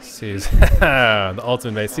 Sees the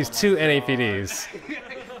ultimate base. Sees 2 NAPDs.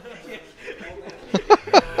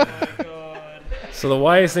 So the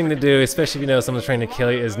wisest thing to do, especially if you know someone's trying to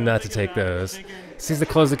kill you, is not to take those. Sees the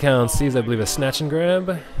closed account, sees, I believe, a snatch and grab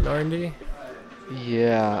in R&D.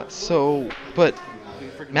 Yeah, so, but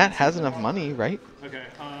Matt has enough money, right?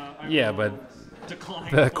 Yeah, but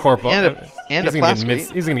the corp and he's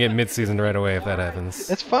going to get mid-seasoned right away if that happens.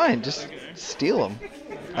 That's fine. Just steal him.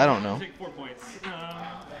 I don't know.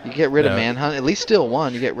 You get rid of Manhunt. At least steal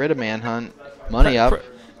 1. You get rid of Manhunt. Money up.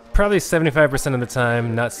 Probably 75% of the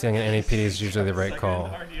time, not stealing an NAPD is usually the right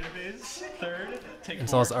call.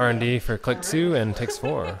 Installs R&D for click 2 and takes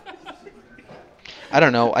 4. I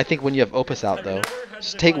don't know. I think when you have Opus out, though,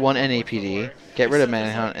 just take 1 NAPD, get rid of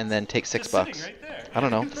Manhunt, and then take $6. I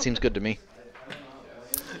don't know. That seems good to me.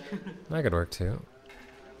 That could work, too.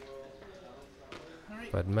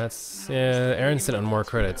 But Aaron's sitting on more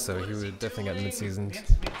credits, so he would definitely got mid-seasoned.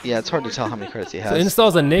 Yeah, it's hard to tell how many credits he has. So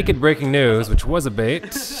installs a naked breaking news, which was a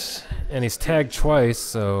bait, and he's tagged twice,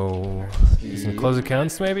 so he's gonna close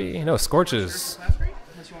accounts maybe? No, scorches.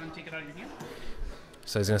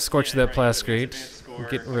 So he's gonna scorch that Plascrete,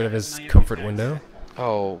 get rid of his comfort window.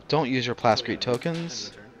 Oh, don't use your Plascrete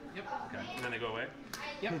tokens.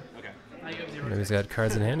 Maybe he's got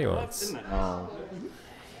cards in hand he wants. Oh.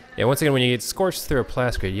 Yeah, once again, when you get scorched through a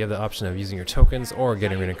Plascrete, you have the option of using your tokens or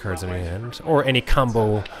getting rid of cards in your hand, or any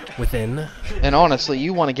combo within. And honestly,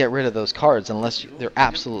 you want to get rid of those cards unless they're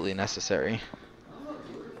absolutely necessary.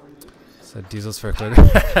 So Diesel's for a click.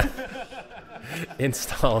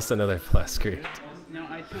 Installs another Plascrete. No,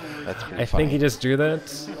 I feel worried. That's pretty I funny. think he just drew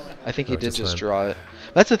that. I think he did just fine. draw it.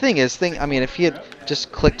 That's the thing is, I mean, if he had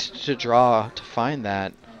just clicked to draw to find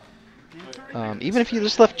that, even if he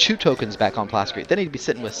just left 2 tokens back on Plascrete, then he'd be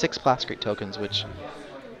sitting with 6 Plascrete tokens, which would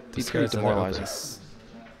be pretty Discards another demoralizing. Opus.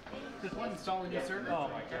 There's one installing you, sir. Oh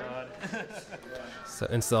my god. So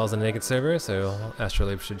installs a naked server, so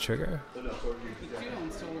Astrolabe should trigger.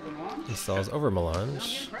 Installs over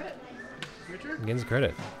Melange. Gains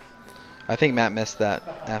credit. I think Matt missed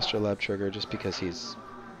that Astrolab trigger just because he's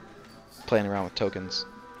playing around with tokens.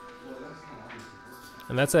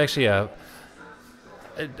 And that's actually a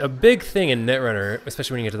big thing in Netrunner,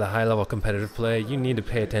 especially when you get to the high-level competitive play. You need to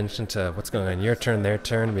pay attention to what's going on your turn, their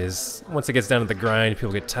turn, because once it gets down to the grind,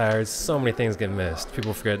 people get tired. So many things get missed.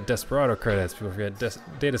 People forget Desperado credits. People forget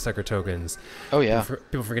Data Sucker tokens. Oh yeah.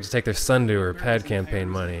 People forget to take their Sundew or Pad campaign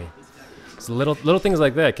money. So little things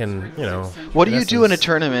like that can, you know. What do you do in a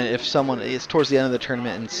tournament if someone is towards the end of the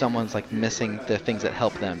tournament and someone's like missing the things that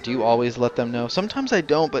help them? Do you always let them know? Sometimes I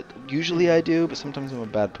don't, but usually I do. But sometimes I'm a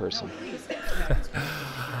bad person.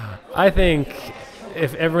 I think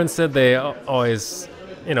if everyone said they always,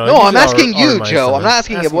 you know. No, I'm usually asking I'll you, remind Joe. I'm someone. not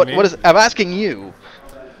asking you. I'm asking you.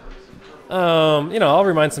 You know, I'll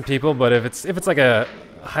remind some people, but if it's like a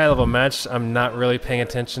high-level match, I'm not really paying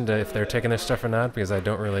attention to if they're taking their stuff or not because I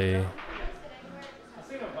don't really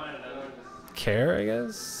care, I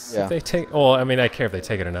guess. Yeah. If they take, well, I mean, I care if they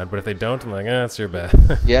take it or not, but if they don't, I'm like, it's your bad.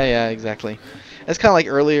 Yeah, exactly. It's kind of like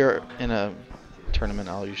earlier in a tournament,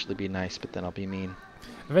 I'll usually be nice, but then I'll be mean.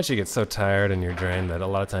 Eventually, you get so tired and you're drained that a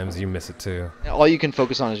lot of times you miss it too. All you can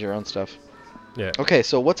focus on is your own stuff. Yeah. Okay,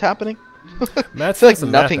 so what's happening? Matt's I feel doing like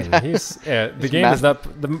some nothing mathing. The game math. is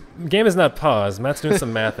not the game is not paused. Matt's doing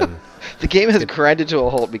some mathing. The game has grinded to a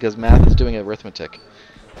halt because math is doing arithmetic.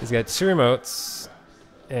 He's got 2 remotes,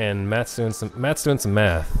 and Matt's doing some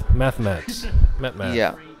math. Math.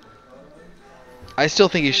 Yeah. I still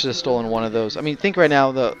think he should have stolen one of those. I mean, think right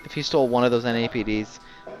now, if he stole one of those NAPDs,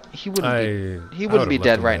 he wouldn't be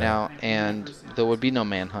dead right now, and there would be no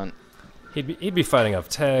manhunt. He'd be fighting off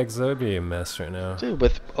tags. That would be a mess right now. Dude,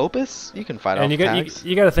 with Opus, you can fight And off tags.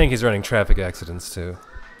 you got to think he's running traffic accidents too.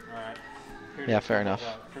 Alright. Yeah, fair enough.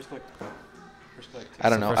 First click. First click. I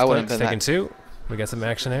don't know. First I wouldn't click's have been taking that. 2. We got some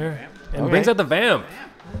action here. And Okay. brings out the Vamp.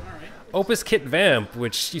 Opus Kit Vamp,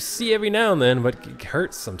 which you see every now and then, but it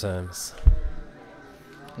hurts sometimes.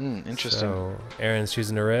 Interesting. So Arron's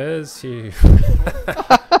choosing to res. He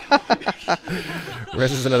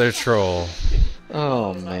res is another troll.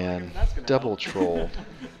 Oh man, double troll.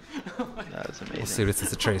 That is amazing. We'll see what it says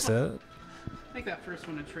to trace out. I think that first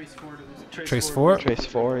one to trace 4 to lose it. Trace 4. Trace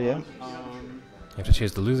 4, yeah. You have to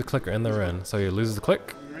choose to lose a click or end the run. So you lose the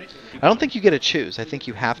click. I don't think you get to choose. I think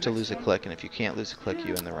you have to lose a click, and if you can't lose a click,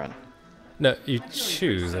 you end the run. No, you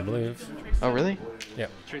choose, I believe. Oh, really? Yeah.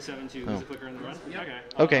 Trace 7 to lose a clicker in the run. Okay.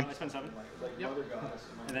 Okay. I spend 7.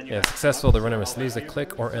 And then you Yeah, successful. The runner must lose a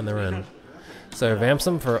click or end the run. So vamps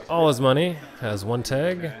him for all his money. Has 1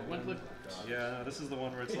 tag. Yeah, no, this is the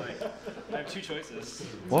one where it's like, I have 2 choices.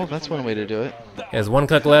 Well, that's one way to do it. He has 1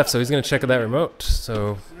 click left, so he's going to check that remote.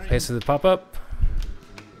 So pays for the pop-up.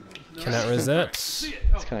 Cannot res that.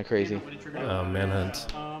 It's kind of crazy. Manhunt.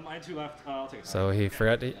 I had 2 left. I'll take it. So he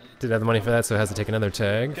forgot he did have the money for that, so has to take another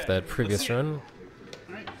tag for that previous run.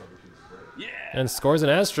 And scores an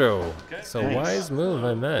Astro. So wise move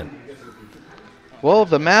by Matt. Well,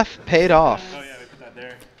 the math paid off. Oh yeah, we put that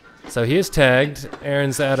there. So he is tagged.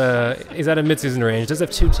 Aaron's he's out of mid-season range. Does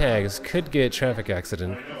have 2 tags. Could get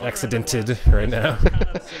accidented right now.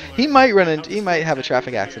 He might have a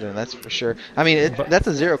traffic accident. That's for sure. I mean, that's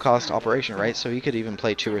a zero-cost operation, right? So he could even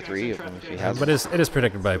play 2 or 3 of them if he has. But it is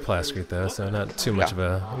protected by Plascrete though, so not too much of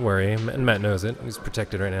a worry. And Matt knows it. He's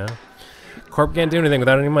protected right now. Corp can't do anything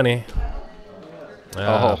without any money.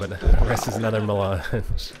 But the rest is another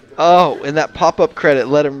melange. Oh, and that pop-up credit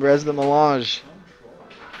let him res the melange.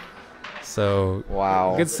 So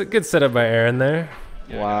wow. Good setup by Aaron there.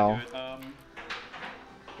 Wow.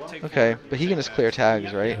 Okay, but he can just clear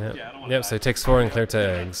tags, right? Yep, so he takes 4 and clear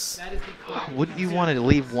tags. Wouldn't you want to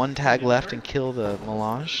leave 1 tag left and kill the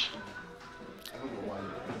melange?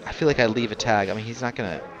 I feel like I'd leave a tag. I mean, he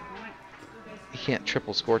can't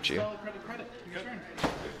triple scorch you.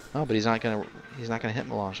 Oh, but he's not gonna hit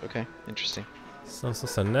melange. Okay, interesting.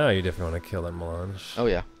 So now you definitely want to kill that melange. Oh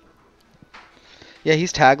yeah. Yeah,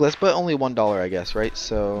 he's tagless, but only $1, I guess, right?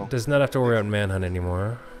 So does not have to worry about manhunt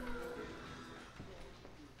anymore.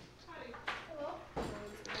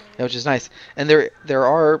 yeah, which is nice. And there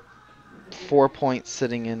are 4 points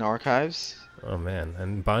sitting in archives. Oh man,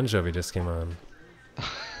 and Bon Jovi just came on.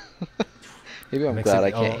 Maybe I'm Makes glad it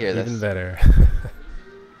I can't all hear even this. better.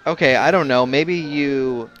 Okay, I don't know. Maybe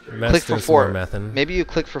you click for Some more 4. methin'. Maybe you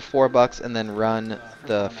click for $4 and then run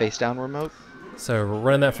the face down remote. So we're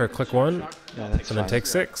running that for click 1, Yeah, that's and then fine. take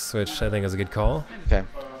 6, which I think is a good call. Okay.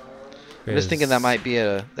 I'm just thinking that might be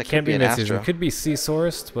that could Can't be be an mid-season. Astro. Could be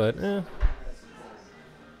C-sourced, but Go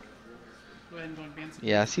ahead and go advance.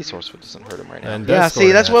 Yeah, C-source doesn't hurt him right now. And does Yeah, score see,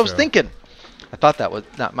 an that's what I was Astro. thinking. I thought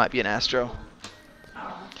that might be an Astro.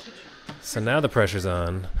 So now the pressure's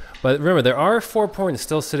on. But remember, there are 4 points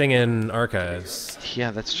still sitting in archives.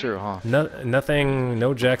 Yeah, that's true, huh? Nothing,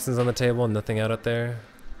 no Jacksons on the table, nothing out there.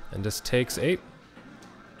 And just takes 8.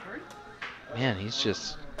 Man, he's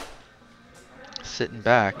just sitting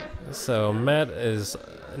back. So Matt is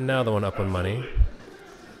now the one up on money.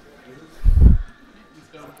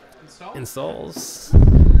 Install. Installs.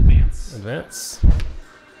 Advance. Advance.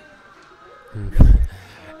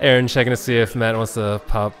 Aaron checking to see if Matt wants to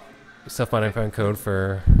pop self-modifying code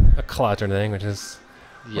for a clot or anything, which is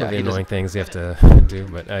one Yeah, of the he annoying doesn't. things you have to do,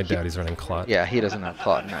 but I doubt he's running clot. Yeah, he doesn't have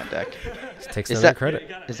plot in that deck. Just takes Is another that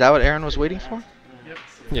credit. Is that what Aaron was waiting for? Yep.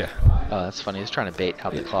 Yeah. Oh, that's funny. He's trying to bait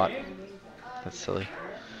out the clot. That's silly.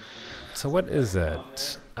 So what is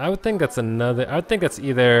that? I would think that's another. I would think that's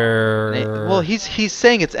either. Well, he's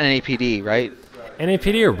saying it's NAPD, right?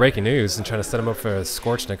 NAPD or breaking news and trying to set him up for a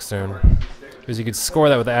Scorch next turn. Because you could score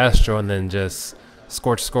that with Astro and then just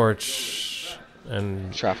Scorch,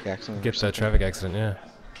 and Traffic accident. get that traffic accident, yeah.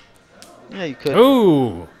 Yeah, you could.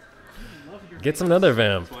 Ooh! Gets another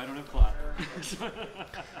vamp. That's why I don't have clot.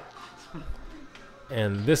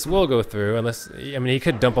 And this will go through, unless. I mean, he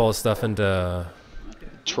could dump all his stuff into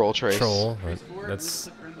Troll trace. Troll. But that's.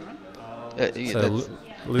 Click during the run. Yeah, So that's-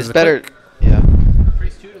 lose it's the better. click Yeah.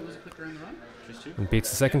 Trace 2 to lose a click during the run. Just 2. and beats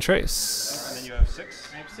the second And trace. then you have 6.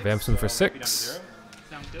 I have 6. Vamps him for So we'll be down to 6. 0.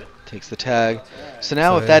 Sounds good. Takes the tag. So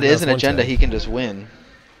now, So if that he is has an one agenda, tag. he can just win.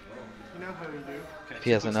 You know how you do. If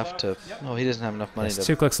he has enough to. Oh, he doesn't have enough money There's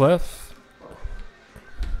to. 2 clicks left.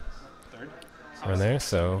 Third. Run there,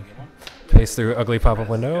 so paste through ugly pop-up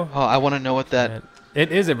window. Oh, I want to know what that. And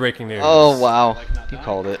it is a breaking news. Oh wow, you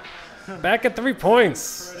called it. Back at 3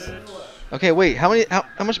 points. Okay, wait. How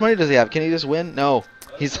much money does he have? Can he just win? No,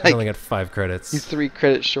 he's He's only like got 5 credits. he's 3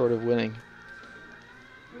 credits short of winning.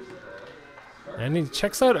 And he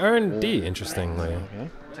checks out R&D, interestingly. Okay.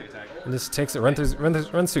 Take a tag. And just takes it,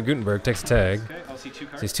 runs through Gutenberg, takes a tag. Okay, I'll see 2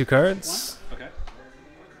 cards. Sees 2 cards. Okay.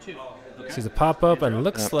 2. Sees a pop-up and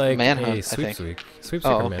looks like Manhunt, I a think. sweepsweep. Sweepsweep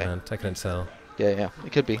Oh, or okay. manhunt, I couldn't tell. Yeah,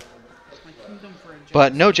 it could be. My kingdom for a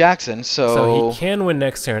But no Jackson, So so. he can win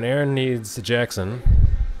next turn. Aaron needs Jackson.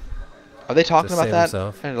 Are they talking to about save that?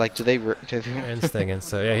 himself. And like, do they? Aaron's thinking.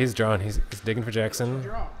 So yeah, he's drawn. He's digging for Jackson.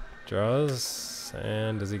 draw. Draws.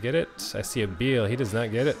 And does he get it? I see a Beal. He does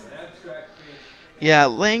not get it. Yeah,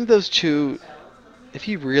 laying those 2. If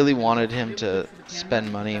he really wanted him to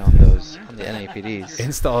spend money on those on the NAPDs,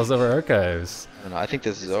 Installs over archives. I don't know. I think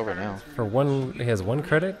this is over now. For 1, he has 1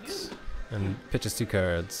 credit and pitches 2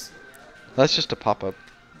 cards. That's just a pop-up.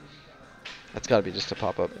 That's got to be just a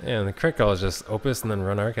pop-up. Yeah, and the crit call is just Opus and then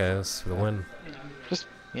run archives for the win. Just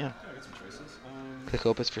yeah. I got some choices. Click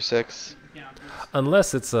Opus for 6. Yeah.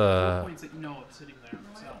 Unless it's 4 a. points that you know of sitting there.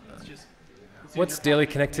 So it's just. it's What's either daily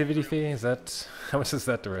popping connectivity fee? Is that how much is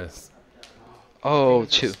that to risk? Oh,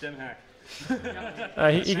 It's a 2. Stimhack.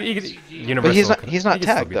 He could universal. But he's not he he's could not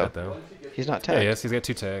still tagged beat though. that, though. He's not Yeah, tagged. yes, he's got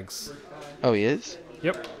 2 tags. Oh, he is.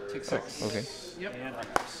 Yep. Take 6. Okay. Yep. And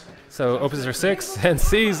archives. So opens for 6 and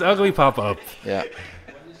sees ugly pop up, Yeah.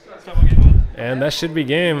 Stop one game 1. and that should be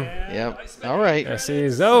game. Yep. All right. Yeah,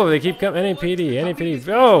 sees. Oh, they keep coming. NAPD.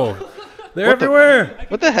 Oh, they're What the- everywhere.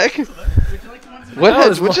 What the heck? Would you like to want to What Oh, had,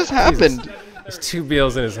 there's what more- just Jesus. happened? There's 2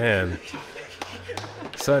 Beals in his hand.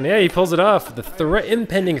 So yeah, he pulls it off. The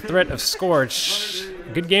impending threat of Scorch.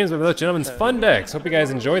 Good games by both gentlemen's fun decks. Hope you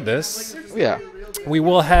guys enjoyed this. Yeah. We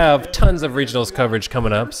will have tons of regionals coverage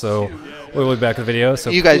coming up, so we will be back with video.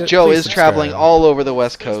 So You guys, please- Joe please is traveling subscribe. all over the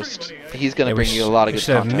West Coast. He's going Yeah, to we bring you a lot of we good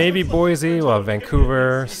should have content. maybe Boise, we'll have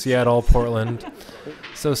Vancouver, Seattle, Portland.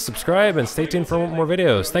 So subscribe and stay tuned for more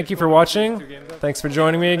videos. Thank you for watching. Thanks for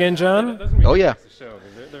joining me again, John. Oh, yeah.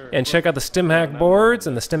 And check out the Stimhack boards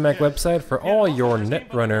and the Stimhack website for all your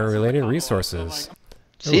Netrunner related resources.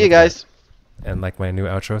 See you guys. And like my new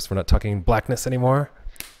outro, so we're not talking blackness anymore.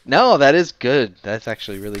 No, that is good. That's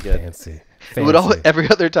actually really good. Fancy. It would Fancy. every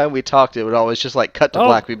other time we talked, it would always just like cut to Oh.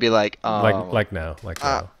 black. We'd be like, Like now.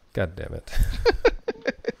 Ah. God damn it.